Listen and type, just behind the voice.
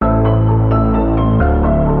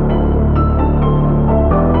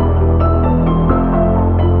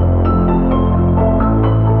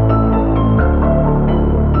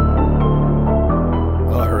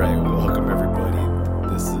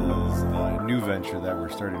new venture that we're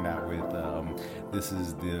starting out with. This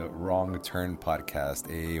is the Wrong Turn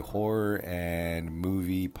podcast, a horror and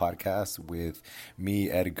movie podcast with me,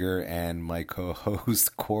 Edgar, and my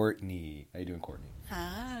co-host, Courtney. How you doing, Courtney?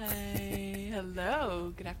 Hi.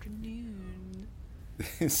 Hello. Good afternoon.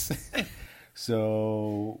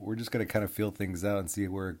 So we're just going to kind of feel things out and see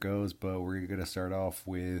where it goes, but we're going to start off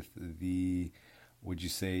with would you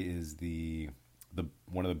say is the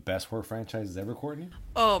one of the best horror franchises ever, Courtney?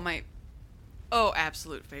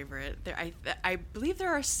 Absolute favorite. I believe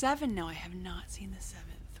there are 7 now. I have not seen the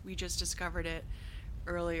 7th. We just discovered it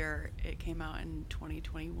earlier. It came out in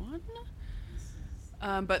 2021.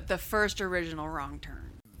 But the first original Wrong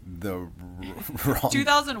Turn. The wrong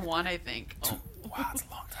 2001, I think. Oh. Wow, that's a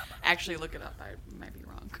long time ago. Actually, look it up. I might be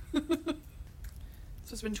wrong.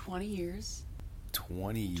 So it's been 20 years.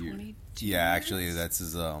 20 years. 22 Yeah, actually, that's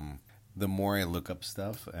his. The more I look up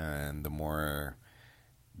stuff, and the more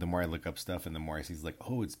I look up stuff, and the more I see, it's like,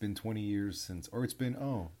 oh, it's been 20 years since, or it's been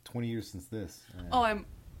 20 years since this.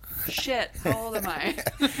 Shit. How old am I?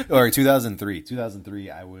 Or 2003. 2003,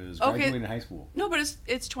 I was graduating high school. No, but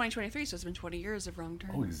it's 2023, so it's been 20 years of Wrong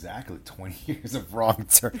Turn. Oh, exactly. 20 years of Wrong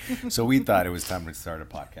Turn. So we thought it was time to start a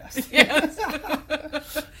podcast. Yes.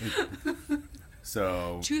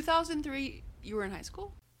 So 2003, you were in high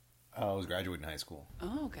school? I was graduating high school.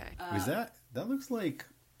 Oh, okay. Is that looks like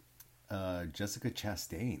Jessica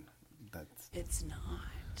Chastain. It's not.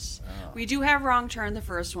 Oh. We do have Wrong Turn, the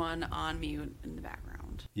first one, on mute in the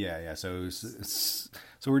background. Yeah. So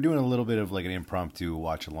we're doing a little bit of like an impromptu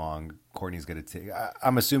watch along. Courtney's gonna take.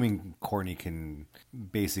 I'm assuming Courtney can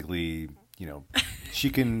basically, you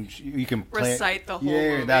can play, recite the whole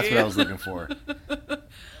movie. Yeah, that's what I was looking for.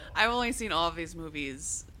 I've only seen all of these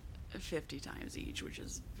movies 50 times each, which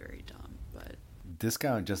is very dumb. But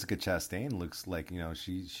discount Jessica Chastain looks like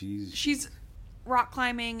she's rock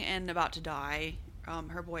climbing and about to die.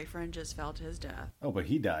 Her boyfriend just fell to his death. Oh, but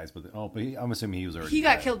he dies. I'm assuming he was already. He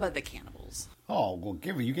got killed by the cannibals. Oh well,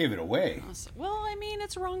 you gave it away. Well, I mean,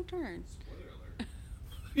 it's Wrong Turn.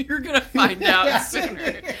 You're gonna find out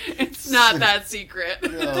sooner. It's not that secret. I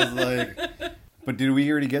was like, but did we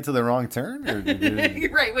already get to the Wrong Turn? Or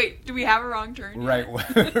Right. Wait. Do we have a Wrong Turn? Right.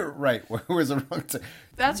 Right. Where was the Wrong Turn?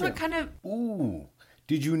 That's what kind of. Ooh.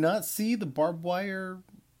 Did you not see the barbed wire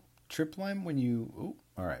trip line when you? Ooh.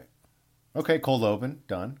 All right. Okay. Cold open.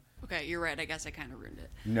 Done. Okay, you're right. I guess I kind of ruined it.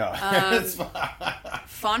 No. It's fine.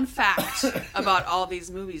 Fun fact about all these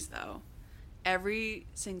movies, though. Every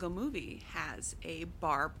single movie has a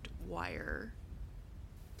barbed wire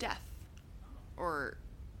death. Or,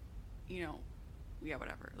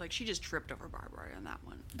 whatever. Like, she just tripped over barbed wire on that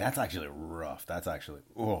one. That's actually rough. I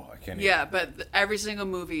can't Yeah, but every single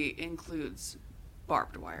movie includes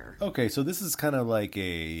barbed wire. Okay, so this is kind of like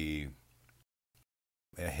a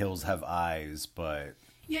Hills Have Eyes, but...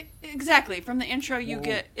 Yeah, exactly. From the intro,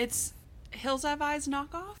 it's Hills Have Eyes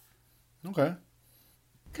knockoff. Okay.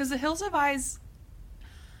 Because the Hills Have Eyes,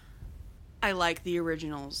 I like the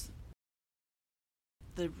originals.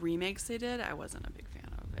 The remakes they did, I wasn't a big fan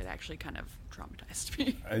of. It actually kind of traumatized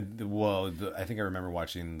me. I think I remember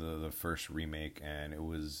watching the first remake, and it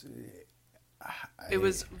was... It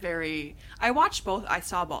was very... I watched both. I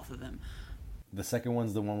saw both of them. The second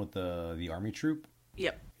one's the one with the army troop?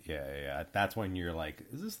 Yep. Yeah. That's when you're like,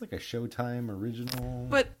 is this like a Showtime original?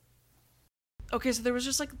 But... Okay, so there was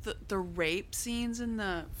just like the rape scenes in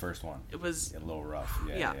the... First one. It was... A little rough.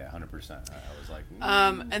 Yeah, 100%. I was like...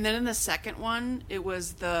 And then in the second one, it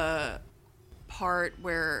was the part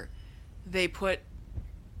where they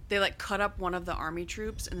cut up one of the army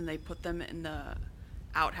troops and then they put them in the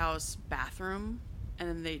outhouse bathroom and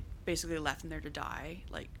then they basically left them there to die.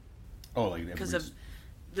 Because of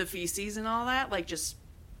the feces and all that.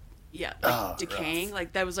 Decaying. Rough.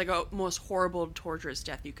 Like, that was like a most horrible, torturous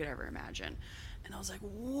death you could ever imagine. And I was like,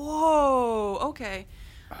 whoa, okay.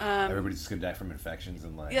 Everybody's just gonna die from infections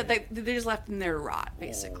and like... Yeah, they just left him there to rot,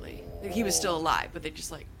 basically. Like, he was still alive, but they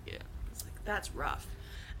just it's like, that's rough.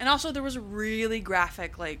 And also, there was really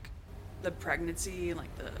graphic, like, the pregnancy and like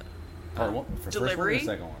the delivery. First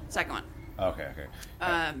one or second one? Second one. Okay.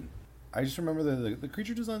 I just remember the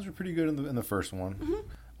creature designs were pretty good in the first one. Mm-hmm.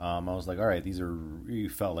 I was like, all right, you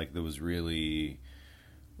felt like there was really,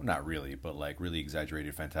 well, not really, but like really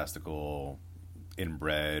exaggerated, fantastical,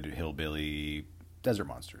 inbred, hillbilly, desert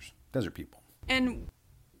monsters, desert people. And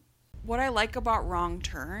what I like about Wrong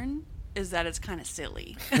Turn is that it's kind of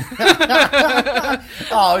silly. I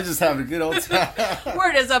was just having a good old time.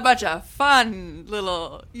 We're just a bunch of fun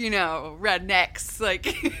little, rednecks. Like,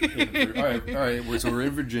 all right. So we're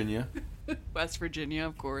in Virginia. West Virginia,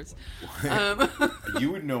 of course.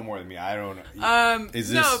 You would know more than me. I don't know.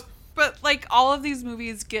 Is this But like all of these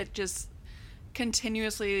movies get just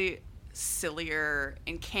continuously sillier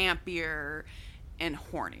and campier and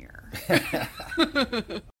hornier.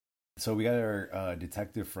 So we got our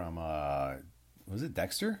detective from was it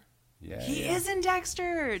Dexter? Yeah, he is in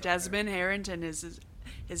Dexter. Desmond Harrington is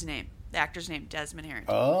his name. The actor's name, Desmond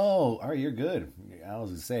Harrington. Oh, all right, you're good. I was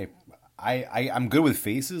gonna say, I'm good with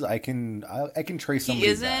faces. I can trace somebody.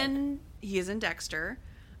 He is in Dexter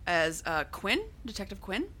as Quinn, Detective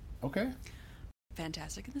Quinn. Okay.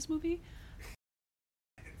 Fantastic in this movie.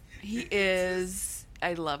 He is.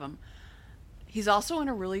 I love him. He's also in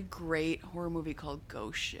a really great horror movie called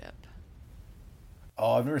Ghost Ship.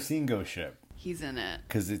 Oh, I've never seen Ghost Ship. He's in it.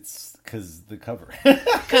 Because the cover.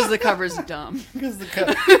 Because the cover's dumb. Because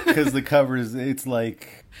the cover's, it's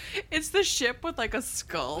like... It's the ship with like a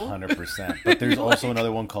skull. 100%. But there's also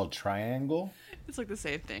another one called Triangle. It's like the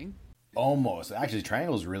same thing. Almost. Actually,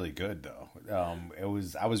 Triangle is really good though. I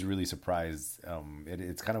was really surprised.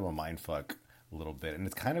 It's kind of a mindfuck a little bit, and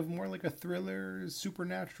it's kind of more like a thriller,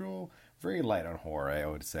 supernatural, very light on horror, I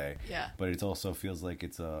would say. Yeah. But it also feels like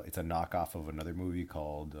it's a knockoff of another movie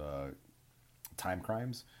called Time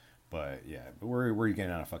Crimes. But yeah, we're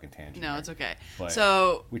getting on a fucking tangent. No, it's okay. But,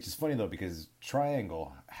 which is funny though, because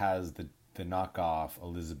Triangle has the knockoff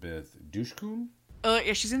Elizabeth Dushku.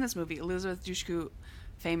 Yeah, she's in this movie. Elizabeth Dushku,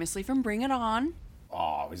 famously from Bring It On. Oh,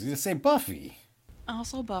 I was gonna say Buffy.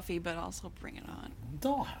 Also Buffy, but also Bring It On.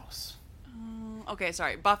 Dollhouse. Okay,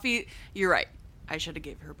 sorry. Buffy, you're right. I should have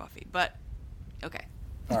gave her Buffy, but okay.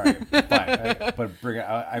 All right, fine. But Bring It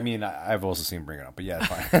On, I mean, I've also seen Bring It On, but yeah,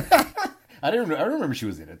 fine. I remember she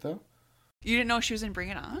was in it, though. You didn't know she was in Bring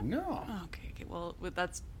It On? No. Oh, okay. Well,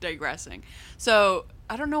 that's digressing. So,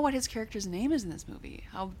 I don't know what his character's name is in this movie.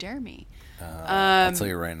 How dare me? I'll tell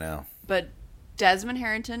you right now. But Desmond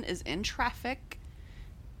Harrington is in traffic,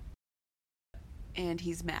 and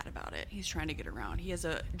he's mad about it. He's trying to get around. He has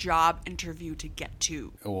a job interview to get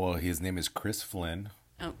to. Well, his name is Chris Flynn.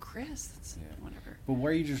 Oh, Chris? That's whatever. But why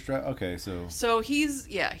are you just... Okay, so... So he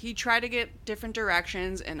tried to get different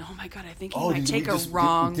directions, and oh my god, I think he might take a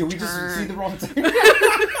wrong turn. Did we just see the wrong turn?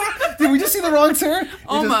 Did we just see the wrong turn?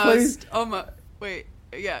 Almost. Wait.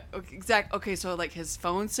 Yeah, okay, exact. Okay, so like his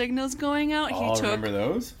phone signal's going out. He took remember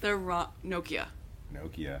those? The wrong Nokia.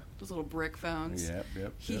 Those little brick phones.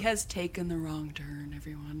 Yep. He has taken the wrong turn,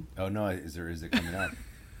 everyone. Oh no, is it coming out?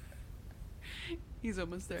 He's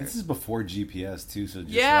almost there. This is before GPS too, so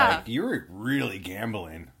like you were really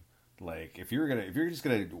gambling. Like if you're just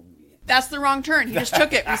gonna That's the wrong turn. He just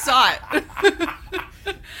took it. We saw it.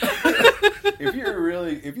 if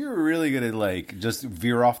you're really gonna like just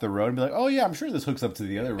veer off the road and be like, oh yeah, I'm sure this hooks up to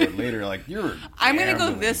the other road later. Like I'm gonna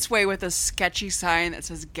go this way with a sketchy sign that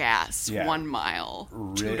says gas 1 mile,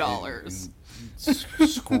 $2.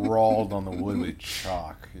 Scrawled on the wood with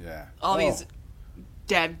chalk. Yeah. All these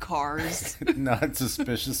dead cars. Not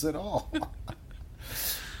suspicious at all.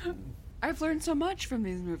 I've learned so much from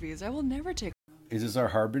these movies. I will never take. Is this our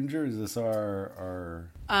harbinger? Is this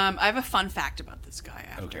our? I have a fun fact about this guy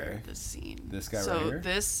after this scene. This guy right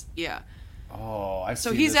here? Yeah. Oh, I see.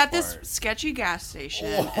 So he's at this sketchy gas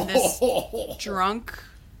station, and this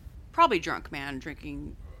probably drunk man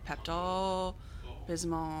drinking Pepto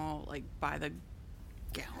Bismol like by the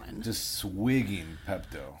gallon. Just swigging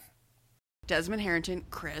Pepto. Desmond Harrington,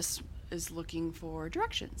 Chris, is looking for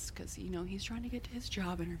directions because he's trying to get to his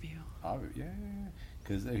job interview. Oh yeah.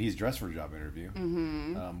 Because he's dressed for a job interview.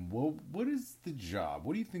 Mm-hmm. Well, what is the job?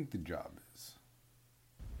 What do you think the job is?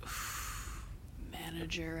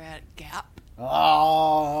 Manager at Gap.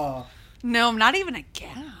 Oh. No, I'm not even a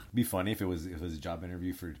Gap. It'd be funny if it was a job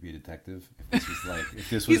interview to be a detective. If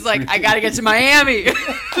this was he's like, I gotta get to Miami.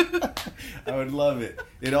 I would love it.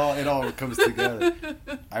 It all comes together.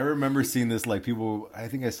 I remember seeing this, like, people, I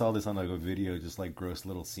think I saw this on like a video, just like gross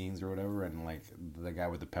little scenes or whatever, and like the guy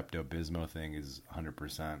with the Pepto Bismol thing is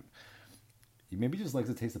 100%. He maybe just likes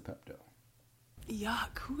to taste the Pepto.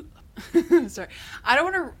 Yuck. Sorry, I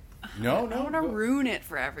don't want to. No, I don't want to ruin it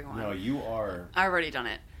for everyone. No, you are. I've already done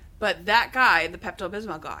it. But that guy, the Pepto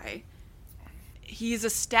Bismol guy, he's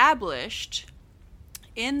established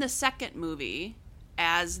in the second movie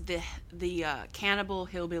as the cannibal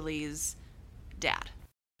hillbilly's dad.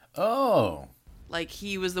 Oh. Like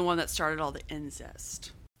he was the one that started all the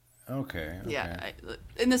incest. Okay. Yeah.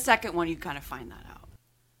 In the second one, you kind of find that out.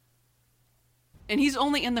 And he's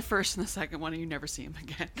only in the first and the second one, and you never see him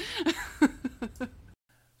again.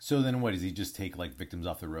 So then what, does he just take like victims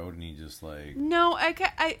off the road and he just like... No, I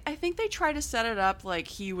think they try to set it up like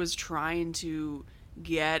he was trying to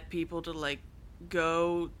get people to like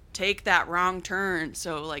go take that wrong turn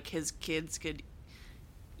so like his kids could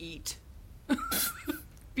eat.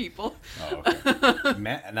 people. Oh,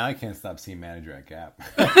 okay. Now I can't stop seeing Manager at Gap.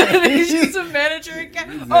 She's a manager at Gap.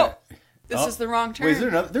 Oh, this is the wrong turn. Wait, is there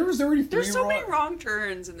another? There was already 3 There's so many wrong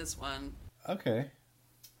turns in this one. Okay.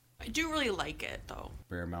 I do really like it, though.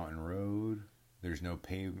 Bear Mountain Road. There's no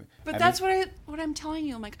pavement. But that's what I'm telling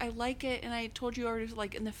you. I'm like, I like it, and I told you already,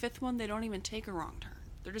 like, in the 5th one, they don't even take a wrong turn.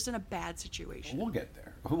 They're just in a bad situation. We'll get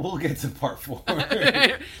there. We'll get to part 4.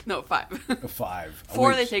 No, 5. 5.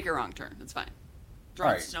 4, they take a wrong turn. It's fine.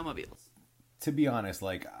 Drugs, snowmobiles. To be honest,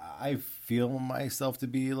 like, I feel myself to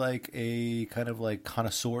be like a kind of like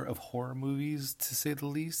connoisseur of horror movies, to say the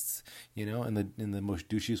least, you know, in the most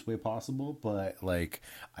douchiest way possible. But like,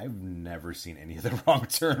 I've never seen any of the Wrong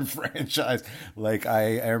Turn franchise. Like,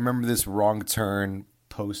 I remember this Wrong Turn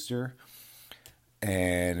poster,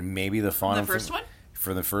 and maybe the font. The first one.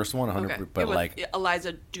 For the first one, 100%. Okay. But like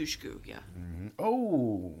Eliza Dushku, yeah. Mm-hmm.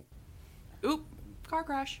 Oh. Oop! Car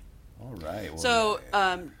crash. All right. Well, so,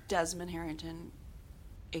 Desmond Harrington,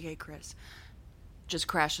 aka Chris, just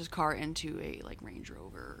crashed his car into a like Range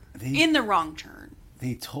Rover in the wrong turn.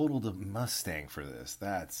 They totaled a Mustang for this.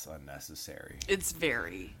 That's unnecessary. It's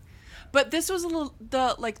very. But this was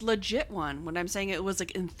the like legit one. When I'm saying it was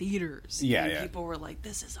like in theaters. Yeah, and people were like,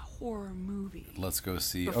 "This is a horror movie." Let's go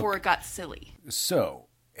see before it got silly. So,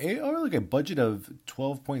 like a budget of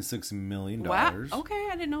 $12.6 million. Wow. Okay,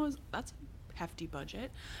 I didn't know that's a hefty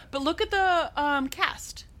budget. But look at the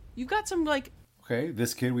cast. You've got some like. Okay,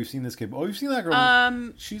 this kid. We've seen this kid. Oh, you've seen that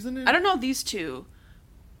girl. She's in it. I don't know these two,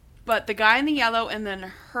 but the guy in the yellow and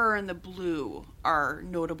then her in the blue are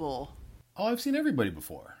notable. Oh, I've seen everybody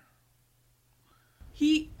before.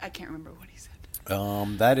 I can't remember what he said.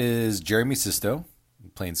 That is Jeremy Sisto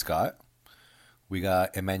playing Scott. We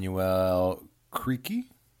got Emmanuel Creaky.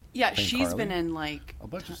 Yeah, she's Carly. Been in like a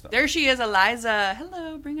bunch of stuff. There she is, Eliza.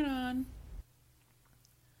 Hello, bring it on.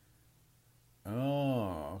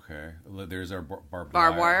 Oh, okay. There's our barbed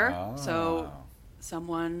wire. Oh. So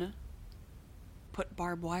someone put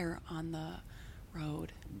barbed wire on the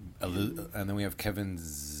road. And then we have Kevin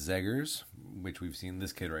Zegers, which we've seen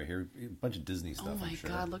this kid right here. A bunch of Disney stuff. Oh my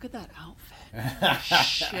God, look at that outfit.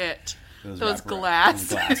 Shit. Those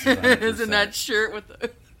glasses and that shirt with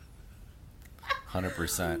the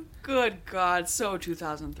 100%. Good God, so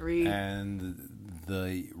 2003. And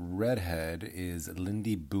the redhead is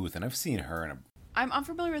Lindy Booth, and I've seen her in a. I'm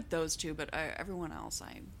unfamiliar with those two, but everyone else,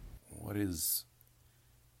 What is?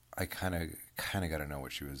 I kind of got to know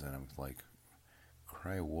what she was in. I'm like,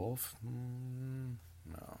 Cry Wolf?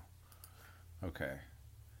 No. Okay.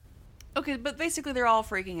 Okay, but basically they're all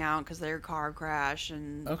freaking out because their car crashed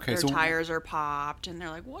and their tires are popped, and they're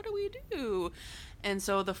like, "What do we do?" And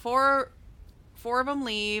so the four of them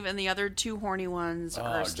leave, and the other 2 horny ones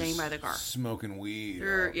are staying by the car, smoking weed.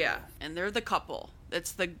 Yeah, and they're the couple.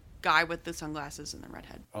 It's the guy with the sunglasses and the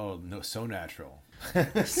redhead. Oh no, so natural.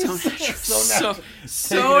 So natural.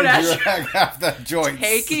 So natural. Half that joint.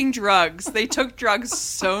 Taking drugs. They took drugs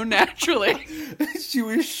so naturally. She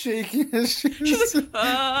was shaking as she was. She's like,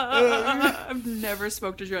 I've never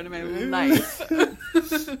smoked a joint in my life.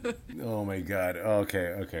 Oh my God.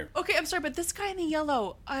 Okay. Okay, I'm sorry, but this guy in the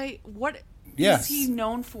yellow, what is he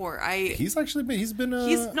known for? He's been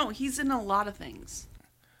he's in a lot of things.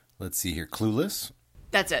 Let's see here. Clueless.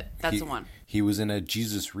 That's it. That's the one. He was in a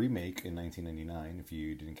Jesus remake in 1999, if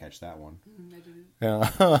you didn't catch that one. I didn't.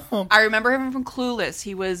 Yeah. I remember him from Clueless.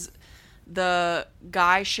 He was the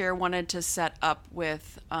guy Cher wanted to set up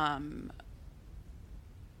with her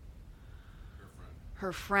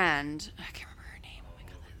friend. I can't remember her name. Oh my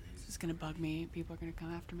God. This is going to bug me. People are going to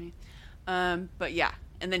come after me. But yeah.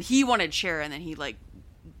 And then he wanted Cher, and then he like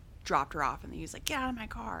dropped her off, and then he was like, "Get out of my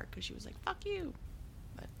car," because she was like, "Fuck you."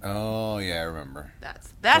 Oh yeah, I remember.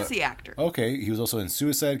 That's the actor. Okay, he was also in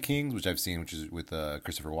Suicide Kings, which I've seen, which is with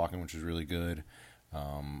Christopher Walken, which is really good.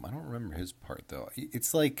 I don't remember his part though.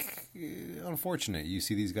 It's like unfortunate. You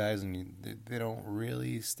see these guys and they don't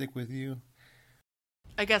really stick with you.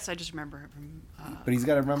 I guess I just remember him from. But he's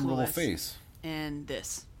got a memorable face. And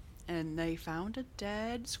this, and they found a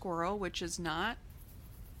dead squirrel, which is not,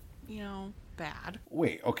 bad.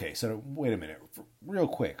 Wait a minute. Real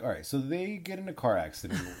quick. All right, so they get in a car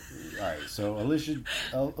accident. All right, so Eliza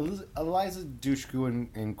Dushku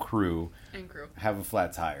and crew have a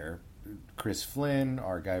flat tire. Chris Flynn,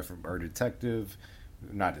 our detective,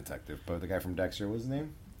 not detective, but the guy from Dexter, what's his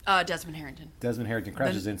name? Desmond Harrington. Desmond Harrington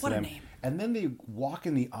crashes into them. Name. And then they walk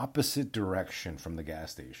in the opposite direction from the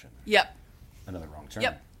gas station. Yep. Another wrong turn.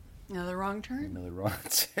 Yep. Another wrong turn.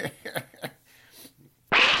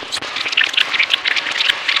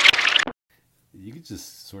 You could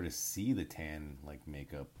just sort of see the tan like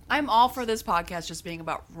makeup. I'm all for this podcast just being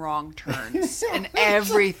about wrong turns and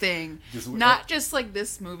everything. Not just like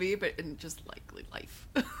this movie, but in just like life.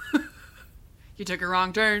 You took a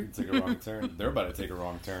wrong turn. You took a wrong turn. They're about to take a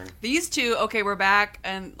wrong turn. These two, okay, we're back,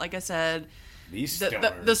 and like I said, these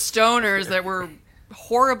stoners. The stoners that were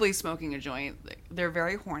horribly smoking a joint, they're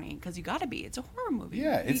very horny, because you gotta be. It's a horror movie.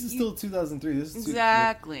 Yeah, it's still 2003. This is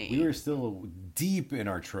exactly. We were still deep in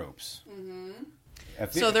our tropes.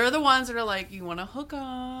 So they're the ones that are like, you want to hook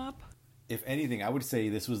up. If anything, I would say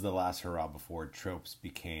this was the last hurrah before tropes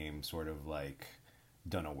became sort of like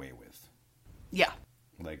done away with. Yeah.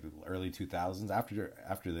 Like early 2000s.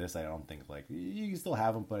 After this, I don't think like you can still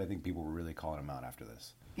have them, but I think people were really calling them out after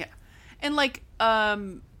this. Yeah, and like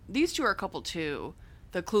these two are a couple too.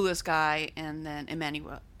 The clueless guy and then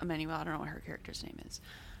Emmanuel. I don't know what her character's name is.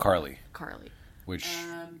 Carly. Which.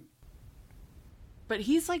 But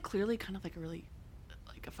he's like clearly kind of like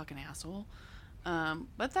a fucking asshole.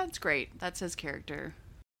 But that's great. That's his character.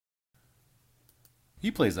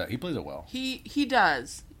 He plays that. He plays it well. He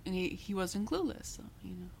does. And he wasn't clueless, so,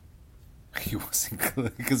 you know. He wasn't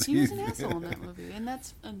clueless. Because he was an asshole in that movie. And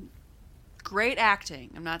that's great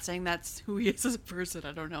acting. I'm not saying that's who he is as a person.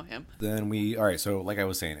 I don't know him. Then alright, so like I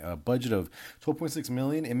was saying, a budget of $12.6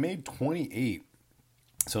 million. It made 28.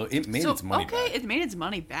 So it made its money back. Okay, it made its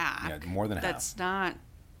money back. Yeah, more than half. That's not,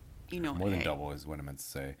 more than double is what I meant to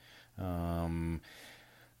say.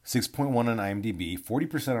 6.1 on IMDb,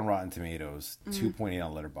 40% on Rotten Tomatoes, 2.8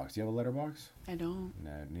 on Letterboxd. Do you have a Letterboxd? I don't.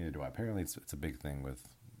 No, neither do I. Apparently, it's a big thing with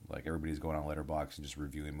like everybody's going on Letterboxd and just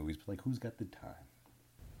reviewing movies. But like, who's got the time?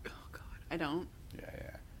 Oh God, I don't.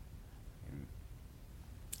 Yeah.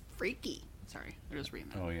 Freaky. Sorry, I just reading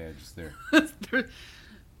that. Oh yeah, just there.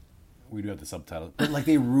 We do have the subtitles, but like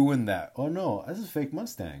they ruined that. Oh no, this is a fake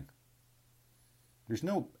Mustang. There's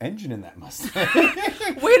no engine in that Mustang.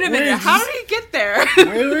 Wait a minute. How did he get there?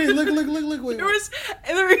 Wait. Look. Wait. There was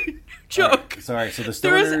joke. Right, sorry. So the stoners,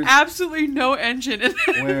 there was absolutely no engine in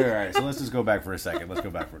it. Wait. All right. So let's just go back for a second.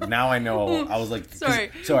 Now I know. I was like,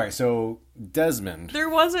 sorry. So Desmond. There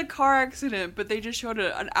was a car accident, but they just showed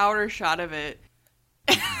an outer shot of it.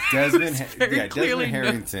 Desmond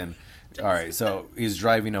Harrington. All right, so he's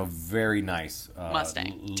driving a very nice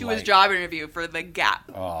Mustang to his job interview for the Gap.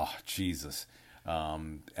 Oh, Jesus.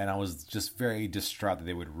 And I was just very distraught that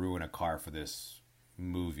they would ruin a car for this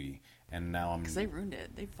movie. And now because they ruined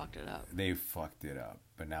it. They fucked it up. They fucked it up,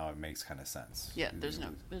 but now it makes kind of sense. Yeah, there's no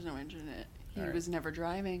engine in it. He was never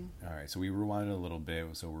driving. All right, so we rewind a little bit.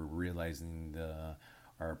 So we're realizing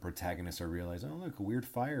our protagonists are realizing, oh look, a weird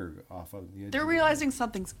fire off of the edge. They're realizing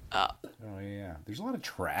something's up. Oh yeah, there's a lot of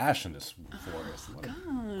trash in this forest. A lot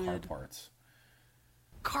of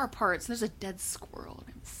car parts. There's a dead squirrel.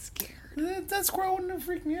 I'm scared. That squirrel wouldn't have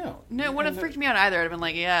freaked me out. No, it wouldn't have freaked me out either. I'd have been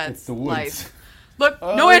like, yeah, it's the woods. Life. Look,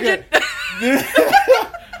 no engine.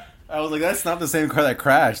 I was like, that's not the same car that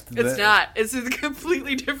crashed. It's not. It's a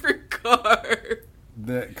completely different car.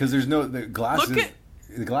 Because there's no the glass.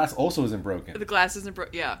 The glass also isn't broken. The glass isn't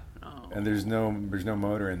broken. Yeah. Oh. And there's no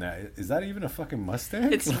motor in that. Is that even a fucking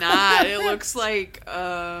Mustang? It's not. It looks like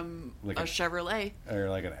a Chevrolet or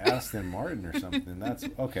like an Aston Martin or something. That's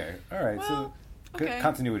okay. All right. Well, so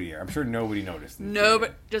continuity here. I'm sure nobody noticed. No,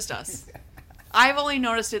 but just us. I've only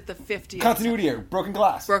noticed it the 50th. Continuity here. Broken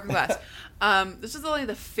glass. This is only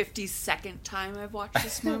the 52nd time I've watched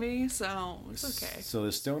this movie, so it's okay. So the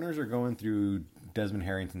stoners are going through Desmond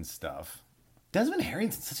Harrington's stuff. Desmond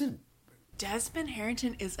Harrington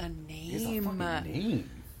is a name. It's a fucking name.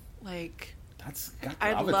 Like,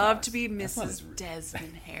 I'd love to be Mrs.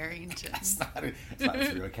 Desmond Harrington. It's not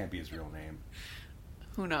his real. It can't be his real name.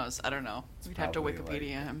 Who knows? I don't know. We'd have to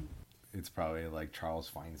Wikipedia him. It's probably like Charles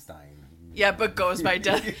Feinstein. Yeah, but goes by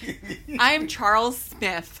I am Charles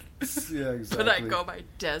Smith. Yeah, exactly. But I go by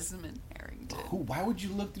Desmond Harrington. Why would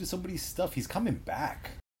you look through somebody's stuff? He's coming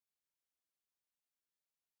back.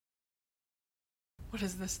 What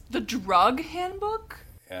is this? The drug handbook?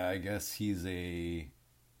 I guess he's a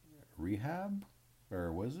rehab?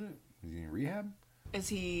 Or was it? Is he in rehab? Is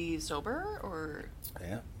he sober or?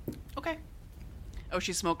 Yeah. Okay. Oh,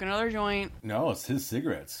 she's smoking another joint. No, it's his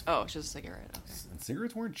cigarettes. Oh, it's just a cigarette. Okay. And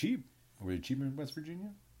cigarettes weren't cheap. Were they cheap in West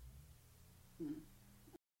Virginia?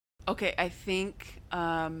 Okay, I think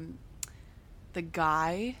the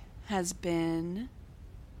guy has been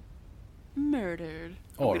murdered.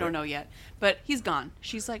 We don't know yet, but he's gone.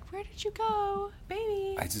 She's like, "Where did you go,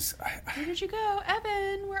 baby? Where did you go,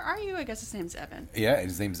 Evan? Where are you?" I guess his name's Evan. Yeah,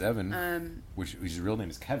 his name's Evan. Which his real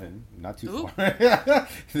name is Kevin. Not too far.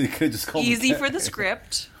 They could just call him easy for the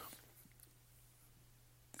script.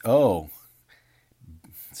 Oh,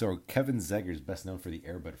 So Kevin Zegers is best known for the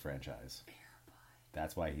Air Bud franchise.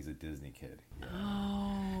 That's why he's a Disney kid. Yeah.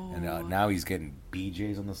 Oh. And now he's getting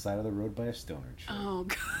BJ's on the side of the road by a stoner chick. Oh,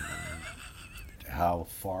 God. How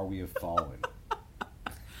far we have fallen.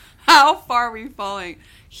 How far are we falling?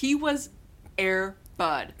 He was Air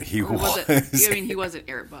Bud. He was. I mean, he wasn't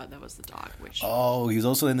Air Bud. That was the dog. Oh, he was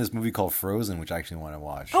also in this movie called Frozen, which I actually want to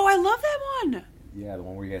watch. Oh, I love that one. Yeah, the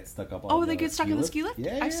one where you get stuck up on Oh, they get stuck in the ski lift?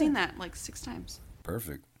 Yeah, I've seen that like 6 times.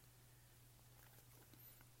 Perfect.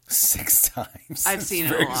 6 times. I've seen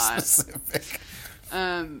it a lot. Specific.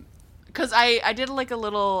 Because I did like a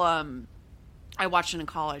little. I watched it in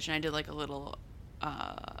college, and I did like a little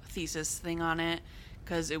thesis thing on it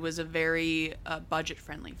because it was a very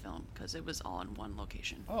budget-friendly film because it was all in one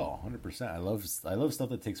location. Oh, 100%. I love stuff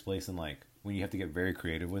that takes place in like when you have to get very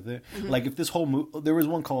creative with it. Mm-hmm. Like if this whole movie, there was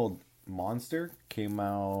one called Monster came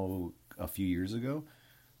out a few years ago.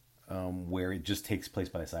 Where it just takes place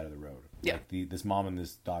by the side of the road. Yeah. Like this mom and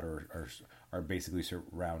this daughter are basically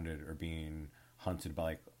surrounded or being hunted by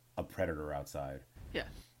like a predator outside. Yeah.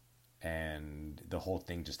 And the whole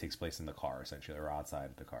thing just takes place in the car, essentially, or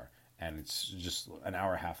outside the car. And it's just an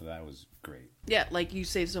hour and a half of that was great. Yeah, like you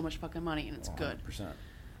save so much fucking money and it's 100%.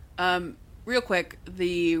 Good. Real quick,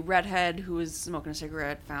 the redhead who was smoking a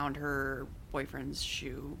cigarette found her boyfriend's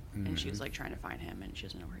shoe, and she was like trying to find him, and she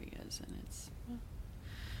doesn't know where he is, and it's.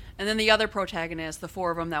 And then the other protagonists, the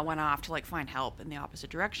 4 of them that went off to like find help in the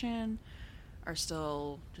opposite direction, are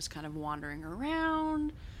still just kind of wandering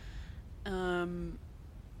around. No,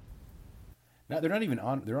 they're not even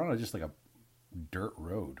on. They're on just like a dirt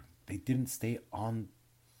road. They didn't stay on.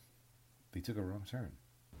 They took a wrong turn.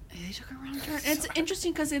 They took a wrong turn. And it's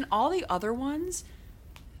interesting because in all the other ones,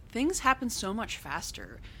 things happen so much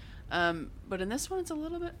faster. But in this one, it's a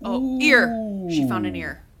little bit. Oh, ear! She found an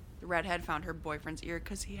ear. The redhead found her boyfriend's ear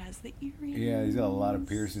because he has the earrings. Yeah, he's got a lot of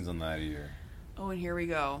piercings on that ear. Oh, and here we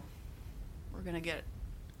go. We're gonna get.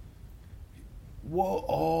 Whoa!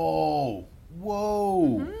 Oh!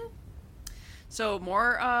 Whoa! Mm-hmm. So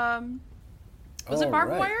more. Was it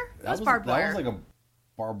barbed wire? That was barbed wire. That was like a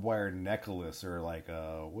barbed wire necklace or like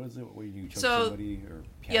a what is it? When you choke somebody or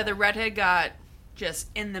yeah, the redhead got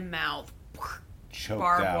just in the mouth. Choked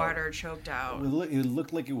barbed out. wire choked out. It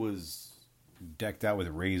looked like it was decked out with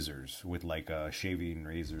razors, with like shaving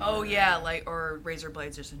razors. Oh yeah, like or razor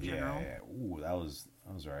blades just in general. Yeah. Ooh, that was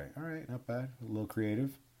right. All right, not bad. A little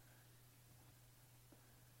creative.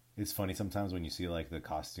 It's funny sometimes when you see like the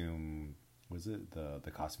costume. Was it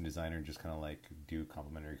the costume designer just kind of like do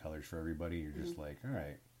complimentary colors for everybody? You're just like, all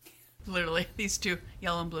right. Literally, these 2,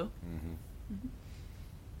 yellow and blue. Mm-hmm.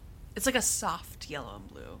 It's like a soft yellow and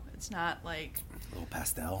blue. It's not like a little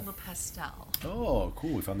pastel. A little pastel. Oh,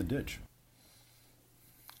 cool! We found the ditch.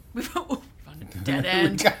 We found a dead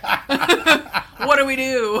end. What do we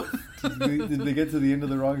do? Did they get to the end of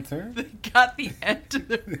the wrong turn? They got the end of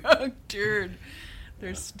the wrong turn.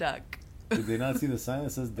 They're stuck. Did they not see the sign that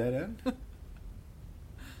says dead end?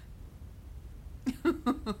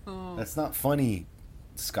 That's not funny,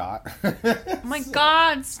 Scott. Oh my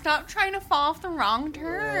God, stop trying to fall off the wrong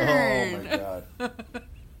turn. Oh my God.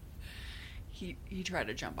 He tried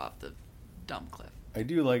to jump off the dumb cliff. I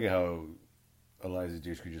do like how Eliza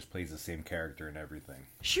Dushku just plays the same character and everything.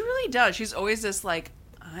 She really does. She's always this like,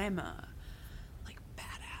 I'm a like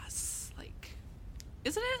badass. Like,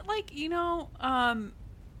 isn't it like,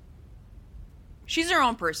 she's her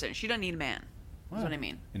own person. She doesn't need a man. That's what I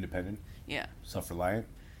mean. Independent. Yeah. Self-reliant.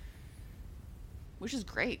 Which is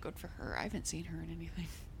great. Good for her. I haven't seen her in anything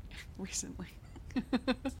recently.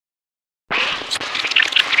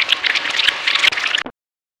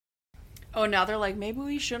 Oh, now they're like, maybe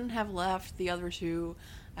we shouldn't have left the other 2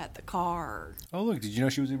 at the car. Oh, look. Did you know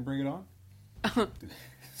she was in Bring It On?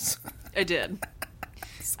 I did.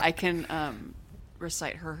 I can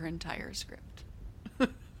recite her entire script.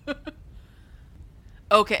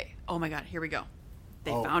 Okay. Oh, my God. Here we go. They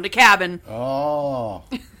found a cabin. Oh.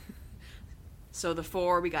 So the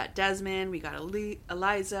 4, we got Desmond, we got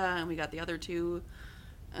Eliza, and we got the other 2.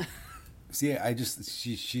 See,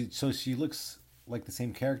 she looks like the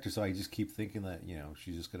same character, so I just keep thinking that,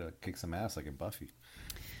 she's just going to kick some ass like in Buffy.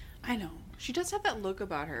 I know. She does have that look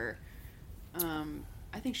about her.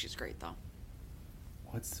 I think she's great, though.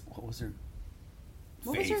 What was her?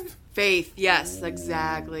 Faith. Faith, yes,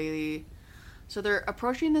 exactly. So they're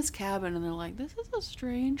approaching this cabin, and they're like, this is a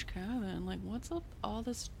strange cabin. Like, what's up with all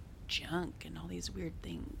this junk and all these weird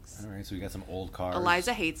things? All right, so we got some old cars.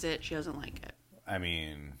 Eliza hates it. She doesn't like it. I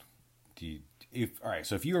mean,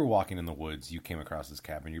 so if you were walking in the woods, you came across this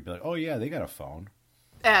cabin, you'd be like, oh, yeah, they got a phone.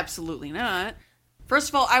 Absolutely not. First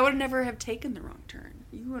of all, I would never have taken the wrong turn.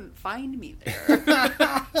 You wouldn't find me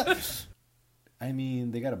there. I mean,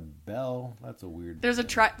 they got a bell. That's a weird... There's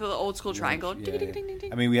the old school triangle. Yeah. Ding, ding, ding, ding,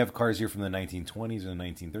 ding. I mean, we have cars here from the 1920s and the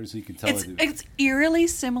 1930s, so you can tell... It's eerily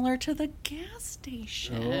similar to the gas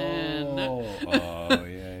station.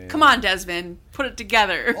 Yeah. Come on, Desmond. Put it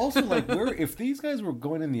together. Also, like, if these guys were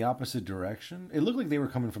going in the opposite direction, it looked like they were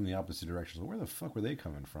coming from the opposite direction. So where the fuck were they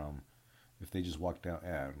coming from? If they just walked down...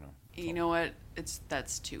 I don't know. You know what?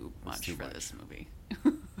 That's too much for this movie.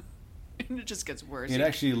 And it just gets worse. It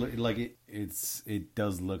actually, like, it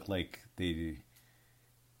does look like they...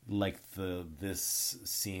 Like this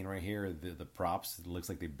scene right here, the props, it looks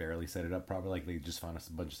like they barely set it up properly. Like they just found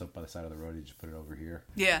a bunch of stuff by the side of the road. They just put it over here.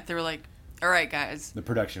 Yeah, they were like, all right, guys. The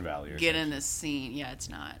production value. Get in this scene. Yeah, it's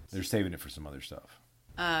not. They're saving it for some other stuff.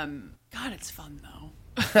 God, it's fun, though.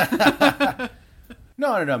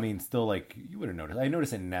 No. I mean, still, like, you would have noticed. I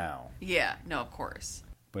notice it now. Yeah, no, of course.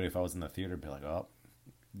 But if I was in the theater, I'd be like, oh.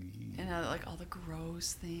 And like all the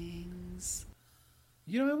gross things.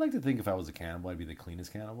 You know, I'd like to think if I was a cannibal, I'd be the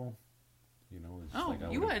cleanest cannibal. You know, it's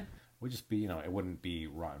like you would. It would just be, you know, it wouldn't be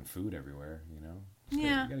rotten food everywhere. You know.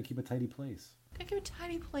 Yeah. You gotta keep a tidy place. Gotta keep a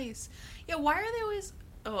tidy place. Yeah. Why are they always?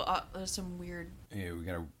 Oh, there's some weird. Yeah, we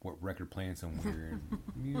got a record playing some weird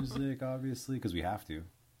music, obviously, because we have to.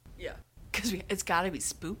 Yeah. Because it's got to be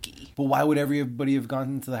spooky. But why would everybody have gone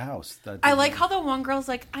into the house? I like how the one girl's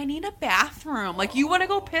like, I need a bathroom. Like, you want to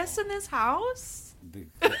go piss in this house? The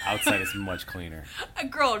outside is much cleaner.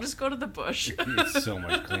 Girl, just go to the bush. It's so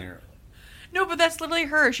much cleaner. No, but that's literally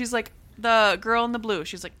her. She's like, the girl in the blue.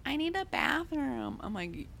 She's like, I need a bathroom. I'm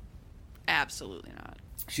like, absolutely not.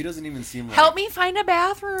 She doesn't even seem like... Help me find a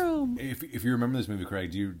bathroom. If you remember this movie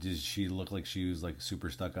correct, does she look like she was like super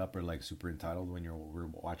stuck up or like super entitled when you were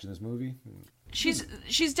watching this movie? She's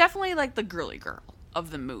definitely like the girly girl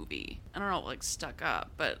of the movie. I don't know, like stuck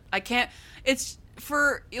up, but I can't... It's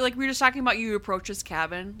for, like we were just talking about, you approach this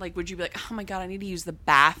cabin, like would you be like, oh my god, I need to use the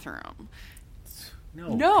bathroom?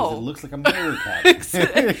 No. It looks like a murder cabin.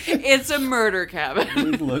 It's a murder cabin.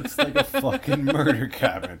 It looks like a fucking murder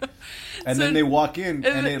cabin. And then they walk in,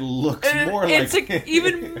 and it looks more like... It's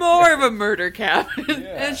even more of a murder cabin.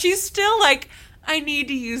 Yeah. And she's still like, I need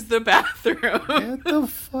to use the bathroom. Get the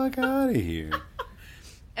fuck out of here.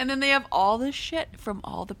 And then they have all this shit from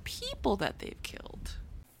all the people that they've killed.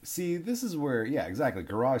 See, this is where, yeah, exactly,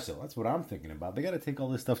 garage sale. That's what I'm thinking about. They got to take all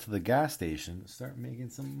this stuff to the gas station and start making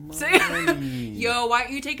some money. Yo, why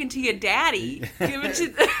aren't you taking to your daddy? Give it to...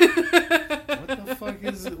 What the fuck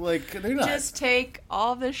is it? Like, they're not... Just take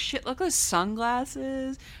all this shit. Look at those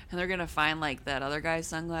sunglasses. And they're going to find, like, that other guy's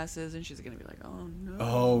sunglasses. And she's going to be like, oh, no.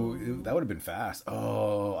 Oh, that would have been fast.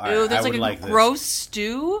 Oh, Ew, there's I like a gross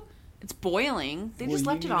stew. It's boiling. They just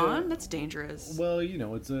left it on. That's dangerous. Well, you know,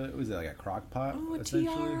 was it like a crock pot? Oh, a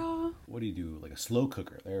tiara. What do you do? Like a slow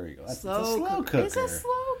cooker. There you go. It's a slow cooker. It's a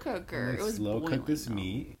slow cooker. It was slow boiling, cook this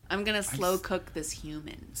meat. I'm gonna slow cook this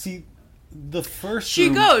human. See, the first She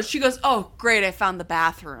goes, oh, great, I found the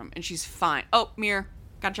bathroom. And she's fine. Oh, mirror.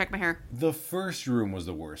 Gotta check my hair. The first room was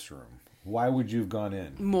the worst room. Why would you have gone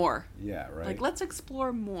in? More. Yeah, right. Like, let's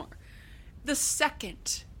explore more. The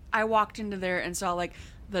second I walked into there and saw, like,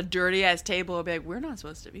 the dirty ass table, I'd be like, we're not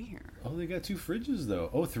supposed to be here. Oh, they got 2 fridges though.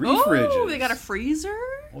 Oh, 3 fridges. Oh, they got a freezer?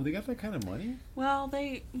 Oh, they got that kind of money? Well,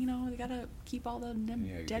 they gotta keep all the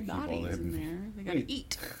dead bodies in there. They gotta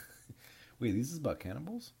eat. Wait, this is about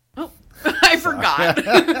cannibals? Oh, I forgot.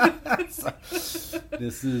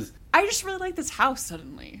 This is... I just really like this house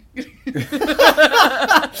suddenly.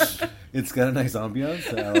 It's got a nice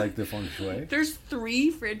ambiance. I like the feng shui. There's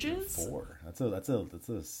 3 fridges. 4. That's a what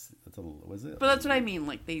is it? But that's what I mean.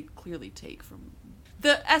 Like, they clearly take from...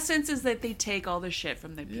 The essence is that they take all the shit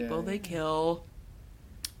from the people they kill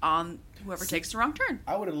on whoever takes the wrong turn.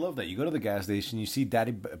 I would have loved that. You go to the gas station, you see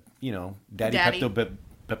Daddy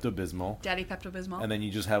Pepto-Bismol. Daddy Pepto-Bismol. And then you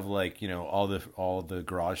just have, like, you know, all the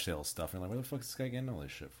garage sale stuff. And you're like, where the fuck is this guy getting all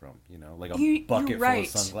this shit from? You know, like a bucket full of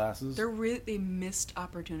sunglasses. They missed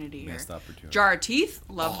opportunity here. Missed opportunity. Jar of teeth.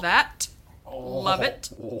 Love that. Love it.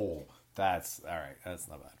 Oh, that's all right. That's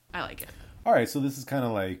not bad. I like it. All right, so this is kind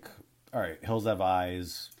of like, all right, Hills Have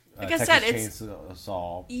Eyes. Like I said, it's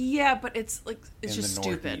Chainsaw. Yeah, but it's like it's just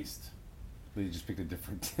stupid. Northeast. They just picked a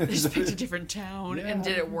different. They just picked a different town and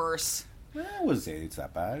did it worse. Well, I wouldn't say it's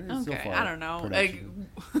that bad. It's okay, I don't know. Like,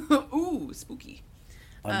 ooh, spooky.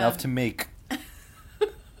 Enough to make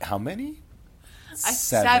how many?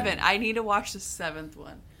 7. I need to watch the 7th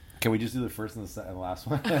one. Can we just do the first and the last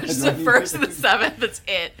one? Just the first and the 7th. That's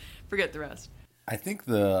it. Forget the rest. I think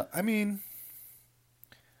I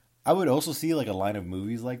would also see like a line of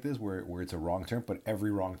movies like this where it's a wrong turn, but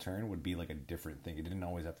every wrong turn would be like a different thing. It doesn't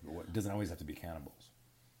always have to be cannibals.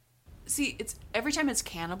 See, it's every time it's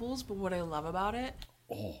cannibals, but what I love about it,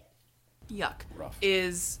 yuck, rough.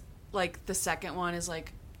 is like the second one is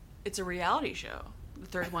like it's a reality show. The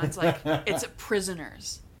third one's like it's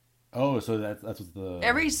prisoners. Oh, so that's what's the...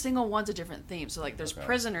 Every single one's a different theme. So like there's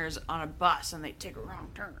prisoners on a bus and they take a wrong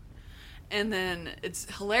turn. And then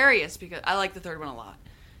it's hilarious because I like the third one a lot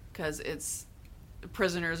because it's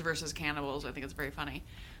prisoners versus cannibals. I think it's very funny.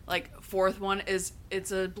 Like fourth one is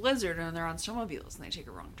it's a blizzard and they're on snowmobiles and they take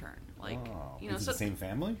a wrong turn. Like is it the same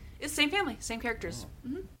family? It's the same family, same characters.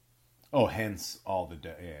 Oh, mm-hmm. Hence all the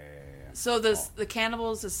yeah. So the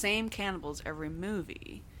cannibals, the same cannibals every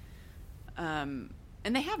movie, and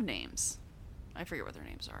they have names. I forget what their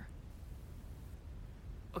names are.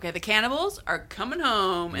 Okay, the cannibals are coming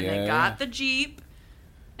home and they got the Jeep.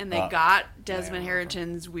 And they got Desmond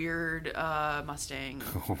Harrington's weird Mustang.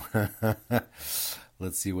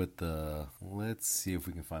 Let's see if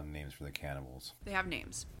we can find the names for the cannibals. They have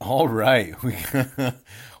names. All right.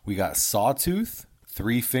 We got Sawtooth,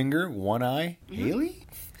 Three Finger, One Eye, Haley,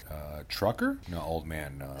 Trucker, no, Old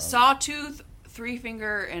Man. Sawtooth, Three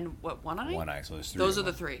Finger, and what, One Eye? One Eye, so there's three. Those are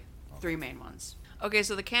the three. Okay. Three main ones. Okay,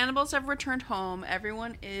 so the cannibals have returned home.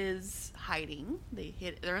 Everyone is hiding.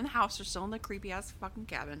 They're in the house. They're still in the creepy ass fucking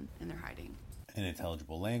cabin, and they're hiding. An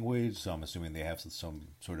intelligible language, so I'm assuming they have some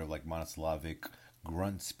sort of like monosyllabic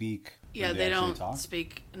grunt speak. Yeah, they don't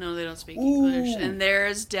speak. No, they don't speak English. And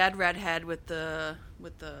there's dead redhead with the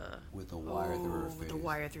wire through her face. With the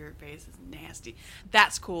wire through her face. It's nasty.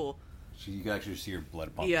 That's cool. You can actually see her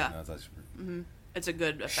blood pumping. Yeah. It's a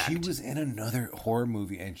good effect. She was in another horror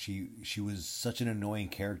movie, and she was such an annoying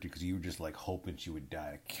character because you were just like hoping she would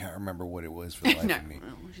die. I can't remember what it was for the life of me.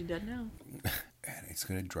 Well, she's dead now. And it's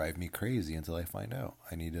gonna drive me crazy until I find out.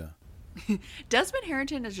 I need to. Desmond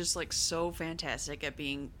Harrington is just like so fantastic at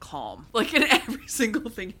being calm, like in every single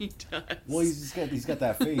thing he does. Well, he's got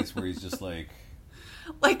that face where he's just like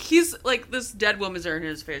he's like this dead woman's in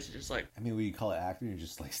his face. Just like, I mean, what you call it acting? You're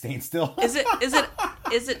just like staying still. Is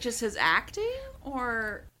it just his acting,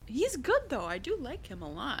 or he's good though? I do like him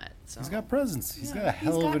a lot. So. He's got presence. He's got a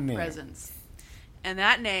hell of a name. Presence. And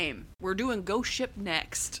that name, we're doing Ghost Ship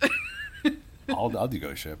next. I'll do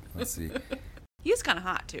Ghost Ship. Let's see. He's kind of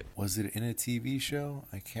hot too. Was it in a TV show?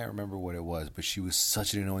 I can't remember what it was, but she was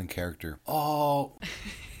such an annoying character. Oh,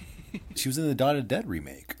 she was in the Dawn of the Dead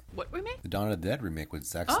remake. What remake? The Dawn of the Dead remake with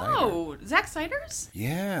Zack Snyder. Oh, Zack Snyder's?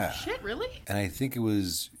 Yeah. Shit, really? And I think it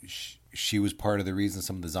was she was part of the reason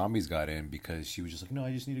some of the zombies got in because she was just like, no,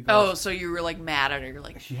 I just need to go. Oh, so you were like mad at her. You're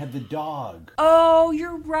like, she had the dog. Oh,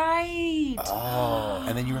 you're right. Oh,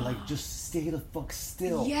 and then you were like, just stay the fuck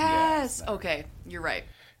still. Yes. Okay, you're right.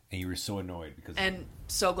 And you were so annoyed because. And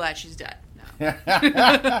so glad she's dead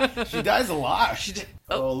now. She dies a lot.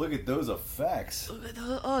 Oh, look at those effects.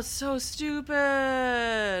 Oh, so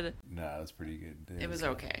stupid. No, that's pretty good. It was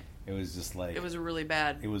okay. It was just like. It was really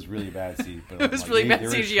bad. It was really bad But it was really bad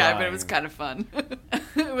CGI, but it was kind of fun.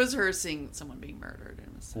 It was her seeing someone being murdered.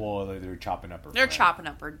 Well, they were chopping up her. They're chopping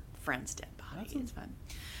up her friend's dead body. It's fun.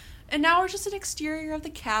 And now we're just an exterior of the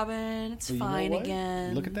cabin. It's fine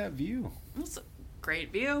again. Look at that view. It's a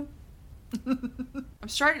great view. I'm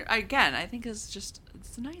starting again. I think it's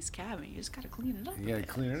a nice cabin. You just gotta clean it up. You gotta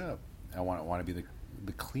clean it up. I want to be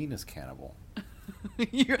the cleanest cannibal.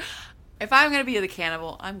 If I'm gonna be the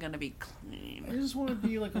cannibal, I'm gonna be clean. I just want to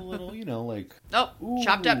be like a little, like. Oh,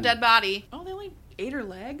 chopped up dead body. Oh, they only ate her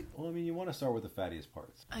leg. Well, I mean, you want to start with the fattiest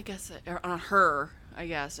parts. I guess on her. I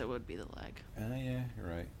guess it would be the leg. Yeah, you're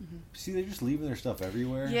right. Mm-hmm. See, they're just leaving their stuff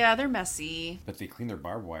everywhere. Yeah, they're messy. But they clean their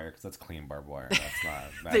barbed wire because that's clean barbed wire. That's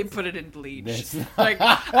not. They put it in bleach. Like,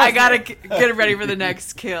 I gotta get it ready for the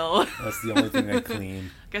next kill. That's the only thing they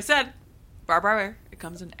clean. Like I said, barbed wire. It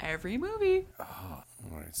comes in every movie. Oh,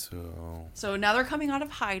 all right, so now they're coming out of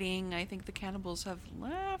hiding. I think the cannibals have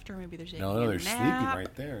left, or maybe they're taking a nap. No, they're sleeping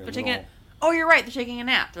right there. They're taking it. Oh, you're right. They're taking a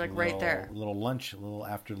nap. They're like right there. Little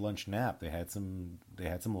after lunch nap. They had some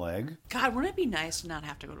leg. God, wouldn't it be nice to not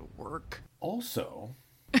have to go to work? Also,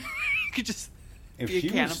 you could just if she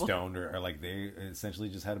was stoned or like they essentially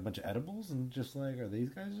just had a bunch of edibles and just like, are these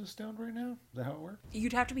guys just stoned right now? Is that how it works?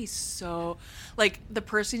 You'd have to be so like the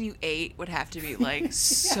person you ate would have to be like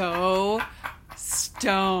so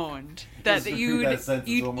stoned that you'd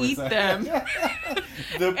eat them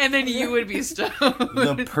and then you would be stoned.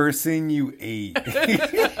 The person you ate.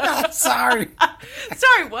 Sorry,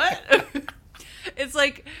 what? It's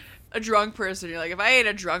like a drunk person. You're like, if I ate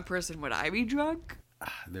a drunk person, would I be drunk?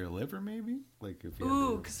 Their liver, maybe? Like if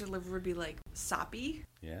because their liver would be like soppy.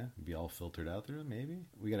 Yeah, be all filtered out through. Maybe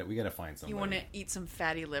we gotta find something. You want to eat some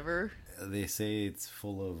fatty liver? They say it's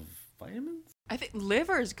full of vitamins. I think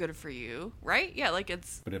liver is good for you, right? Yeah, like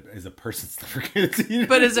it's... But is a person's liver good to you?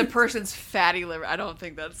 But is a person's fatty liver? I don't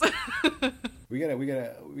think that's... We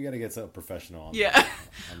gotta get some professional on, yeah.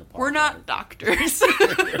 On the podcast. We're not doctors.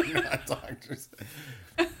 We're not doctors.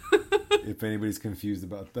 If anybody's confused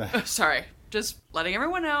about that. Sorry. Just letting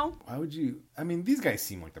everyone know. Why would you... I mean, these guys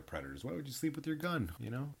seem like the predators. Why would you sleep with your gun? You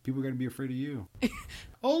know? People are going to be afraid of you.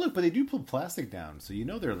 Oh, look, but they do pull plastic down, so you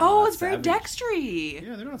know they're not Oh, it's savage. very dextery.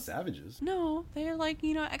 Yeah, they're not savages. No, they're like,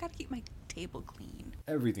 you know, I got to keep my table clean.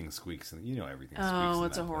 Everything squeaks, and you know everything squeaks. Oh, in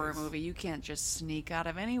it's a that horror place. movie. You can't just sneak out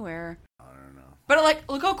of anywhere. I don't know. But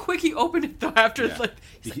like, look how quick he opened it though. After like,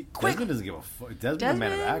 he's like, quick. Desmond doesn't give a fuck. Desmond's a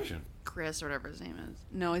man of action. Chris or whatever his name is.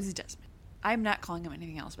 No, he's Desmond. I'm not calling him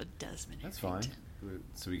anything else but Desmond. That's fine.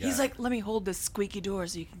 So we got. He's like, let me hold this squeaky door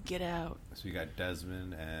so you can get out. So we got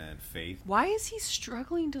Desmond and Faith. Why is he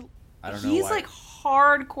struggling to? I don't know. He's why. like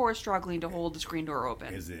hardcore struggling to hold the screen door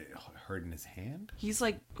open. Is it hurting his hand? He's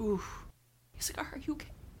like, ooh. He's like, are you okay?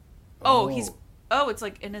 Oh, it's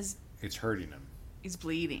like in his. It's hurting him. He's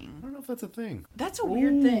bleeding. I don't know if that's a thing. That's a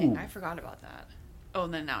weird thing. I forgot about that. Oh,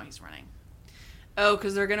 and then now he's running. Oh,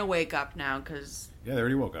 because they're gonna wake up now. Because Yeah, they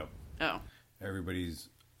already woke up. oh, Everybody's.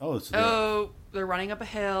 Oh, so they're running up a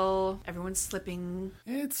hill. Everyone's slipping.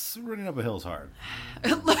 it's running up a hill's hard.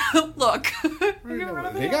 Look,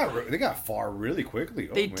 They got far really quickly.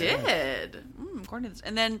 Oh, they man. did. According to this,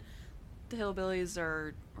 and then the hillbillies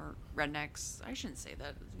or rednecks. I shouldn't say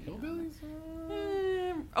that. Hillbillies?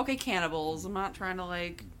 Okay, cannibals. I'm not trying to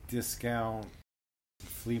like Discount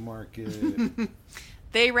flea market.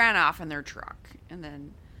 They ran off in their truck, and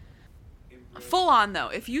then full on though.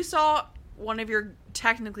 If you saw one of your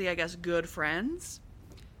technically, I guess, good friends,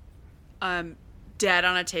 dead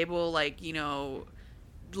on a table, like, you know,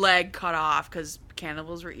 leg cut off because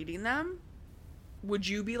cannibals were eating them, would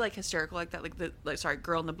you be like hysterical like that? Like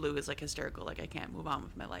girl in the blue is like hysterical, like I can't move on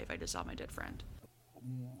with my life. I just saw my dead friend.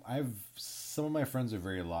 Some of my friends are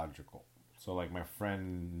very logical. So like my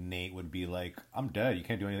friend Nate would be like, I'm dead. You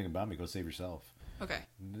can't do anything about me. Go save yourself. Okay.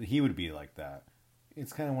 He would be like that.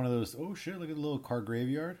 It's kind of one of those, oh shit, look at the little car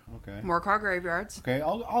graveyard. Okay. More car graveyards. Okay,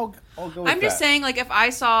 I'll go with that. I'm just saying, like, if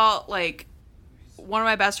I saw, like, one of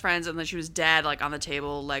my best friends and then she was dead, like, on the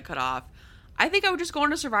table, leg cut off, I think I would just go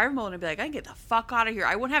into survival mode and be like, I can get the fuck out of here.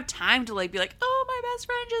 I wouldn't have time to, like, be like, oh, my best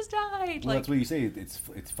friend just died. Well, like, that's what you say. It's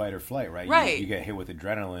fight or flight, right? Right. You get hit with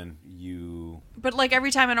adrenaline, But, like,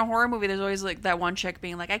 every time in a horror movie, there's always, like, that one chick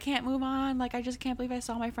being like, I can't move on. Like, I just can't believe I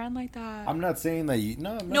saw my friend like that. I'm not saying that you...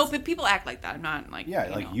 No, but people act like that. I'm not, like...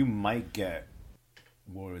 Yeah, you know. you might get...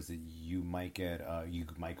 What was it? You might get... you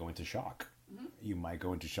might go into shock. Mm-hmm. You might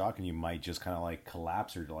go into shock and you might just kind of, like,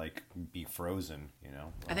 collapse or, like, be frozen, you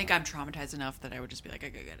know? I think I'm traumatized enough that I would just be like,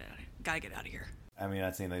 gotta get out of here. I mean,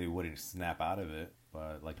 not saying that you wouldn't snap out of it,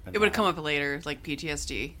 but, like... It would have come up later, like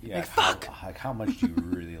PTSD. Yeah, like, fuck! How much do you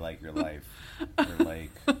really like your life? Or,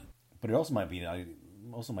 like... But it also might be...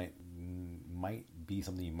 might be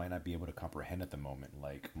something you might not be able to comprehend at the moment.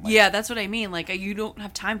 Like, yeah, that's what I mean. Like, you don't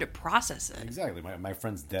have time to process it. Exactly. My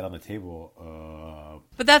friend's dead on the table.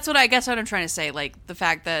 But that's what I'm trying to say. Like, the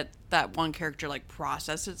fact that that one character like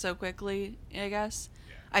processed it so quickly. I guess.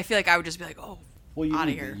 Yeah. I feel like I would just be like, oh, out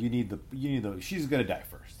of here. You need the. She's gonna die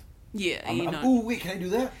first. Yeah. Oh wait, can I do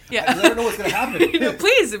that? Yeah. I don't know what's gonna happen.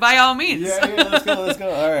 Please, by all means. Yeah. Let's go.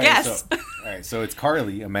 All right. Yes. All right. So it's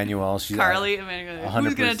Carly Emmanuel. Who's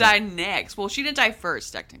gonna die next? Well, she didn't die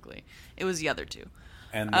first. Technically, it was the other two.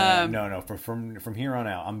 And then, no. From here on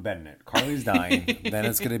out, I'm betting it. Carly's dying. Then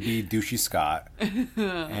it's gonna be Douchey Scott,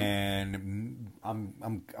 and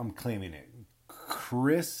I'm claiming it.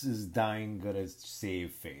 Chris is dying, gonna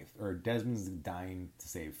save Faith, or Desmond's dying to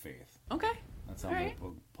save Faith. Okay. That's how I'm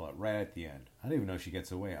gonna pull it right at the end. I don't even know if she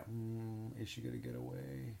gets away. Is she gonna get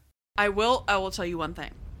away? I will tell you one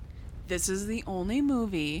thing. This is the only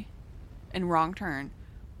movie in Wrong Turn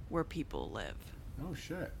where people live. Oh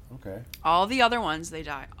shit. Okay. All the other ones, they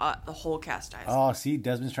die. The whole cast dies. Oh, see,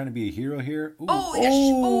 Desmond's trying to be a hero here.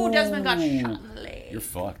 Ooh, Desmond got shot in the leg. You're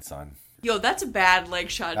fucked, son. Yo, that's a bad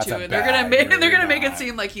leg shot too, and they're gonna make it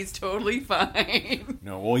seem like he's totally fine.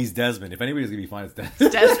 No, well, he's Desmond. If anybody's gonna be fine, it's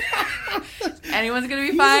Desmond. Anyone's gonna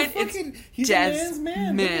be fine. He's Desmond. A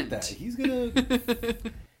man's man. Look at that. He's gonna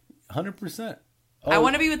 100%. I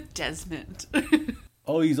want to be with Desmond.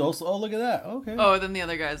 Oh, he's also. Oh, look at that. Okay. Oh, then the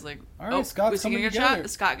other guy's like, all right, Scott's was he gonna get shot?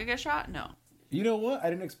 Is Scott gonna get shot? No. You know what? I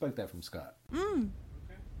didn't expect that from Scott.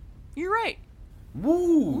 You're right.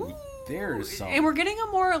 Woo! There's some. And we're getting a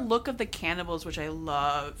more look of the cannibals, which I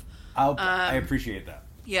love. I appreciate that.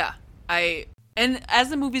 Yeah, and And as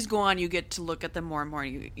the movies go on, you get to look at them more and more.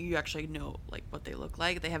 You actually know like what they look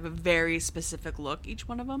like. They have a very specific look, each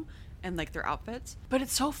one of them, and like their outfits. But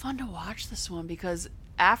it's so fun to watch this one because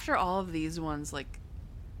after all of these ones, like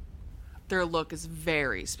their look is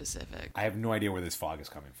very specific. I have no idea where this fog is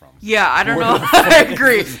coming from. Yeah, I don't know. I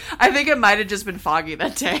agree. I think it might have just been foggy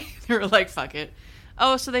that day. They were like, fuck it.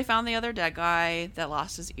 Oh, so they found the other dead guy that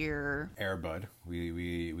lost his ear. Airbud.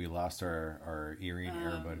 We lost our earring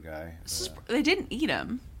Airbud guy. They didn't eat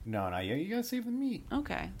him. No, not yet. You gotta save the meat.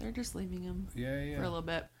 Okay, they're just leaving him for a little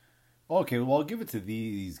bit. Okay, well, I'll give it to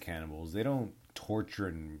these cannibals. They don't torture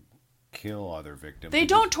and kill other victims. They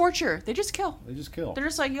don't torture. They just kill. They just kill. They're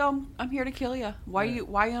just like, yo, I'm here to kill you. Why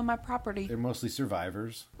are you on my property? They're mostly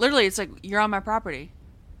survivors. Literally, it's like, you're on my property.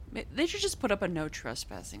 They should just put up a no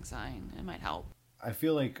trespassing sign. It might help. I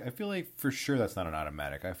feel like for sure that's not an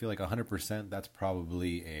automatic. I feel like 100% that's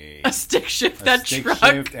probably a stick shift. That stick truck,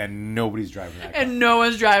 shift, and nobody's driving that car. And no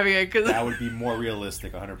one's driving it because that would be more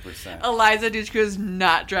realistic. 100%. Eliza Dushku is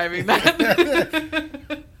not driving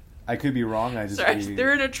that. I could be wrong.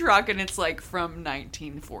 They're in a truck and it's like from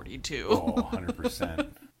 1942. Oh,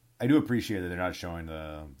 100%. I do appreciate that they're not showing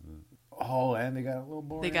and they got a little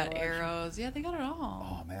boring. They got arrows. Yeah, they got it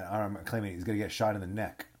all. Oh man, I'm claiming he's gonna get shot in the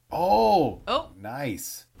neck. Oh,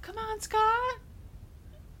 nice. Come on, Scott.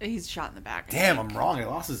 He's shot in the back. Damn, I'm wrong. I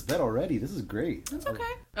lost his bed already. This is great. That's okay.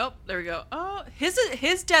 Oh, there we go. Oh,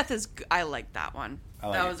 his death is. I like that one.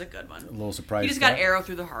 That was a good one. A little surprised. He just got arrow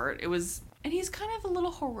through the heart. It was, and he's kind of a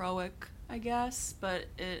little heroic, I guess. But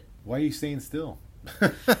it. Why are you staying still?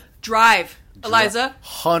 Drive, Eliza.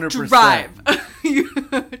 100%. Drive.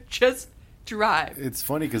 Just drive. It's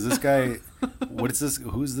funny because this guy. What is this?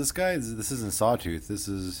 Who's this guy? This isn't Sawtooth. This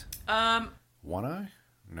is One Eye.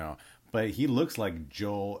 No, but he looks like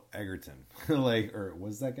Joel Edgerton. Or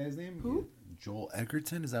what's that guy's name? Who? Joel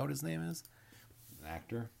Edgerton. Is that what his name is? An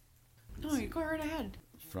actor. No, you go right ahead.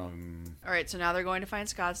 All right, so now they're going to find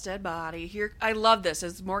Scott's dead body. Here, I love this.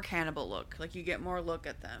 It's more cannibal look. Like you get more look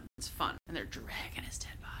at them. It's fun, and they're dragging his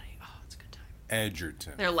dead body. Oh, it's a good time.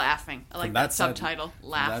 Edgerton. They're laughing. I like that subtitle.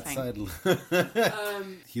 Laughing. That side.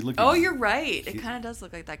 He looked. Oh, you're right. It kind of does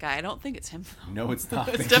look like that guy. I don't think it's him though. No, it's not.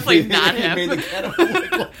 It's definitely not him. He made the cannibal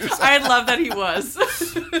look like I love that he was.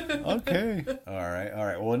 Okay. All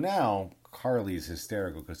right. Well, now Carly's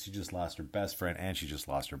hysterical because she just lost her best friend and she just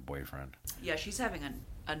lost her boyfriend. Yeah, she's having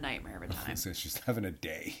a nightmare of a time. So she's having a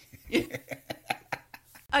day.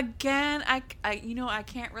 Again, I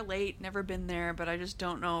can't relate. Never been there, but I just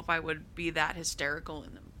don't know if I would be that hysterical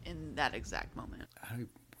in that exact moment.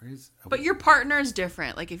 But your partner is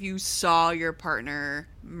different. Like if you saw your partner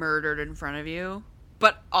murdered in front of you,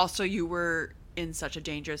 but also you were in such a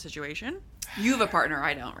dangerous situation. You have a partner.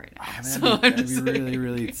 I don't right now. That'd be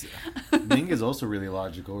really. Ming is also really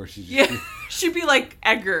logical. Or she'd be like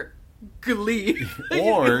Edgar, Glee.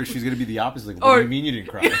 Or she's gonna be the opposite. Like, what do you mean you didn't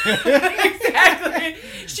cry? Exactly.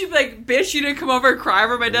 She'd be like, "Bitch, you didn't come over and cry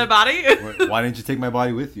over my dead body. Why didn't you take my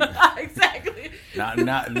body with you?" Exactly. Now I'm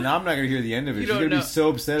not gonna hear the end of it. She's gonna be so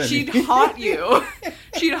upset at me. She'd haunt you.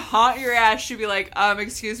 She'd haunt your ass. She'd be like,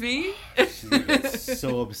 excuse me. She's gonna get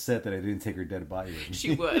so upset that I didn't take her dead body with me.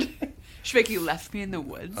 She would. She'd make you left me in the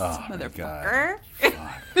woods, motherfucker. Fuck.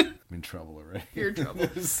 I'm in trouble already. You're in trouble.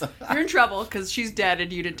 You're in trouble because she's dead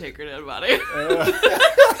and you didn't take her dead body.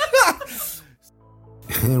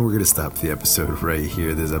 And we're going to stop the episode right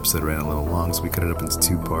here. This episode ran a little long, so we cut it up into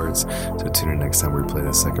 2 parts. So tune in next time we play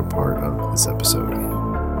the second part of this episode.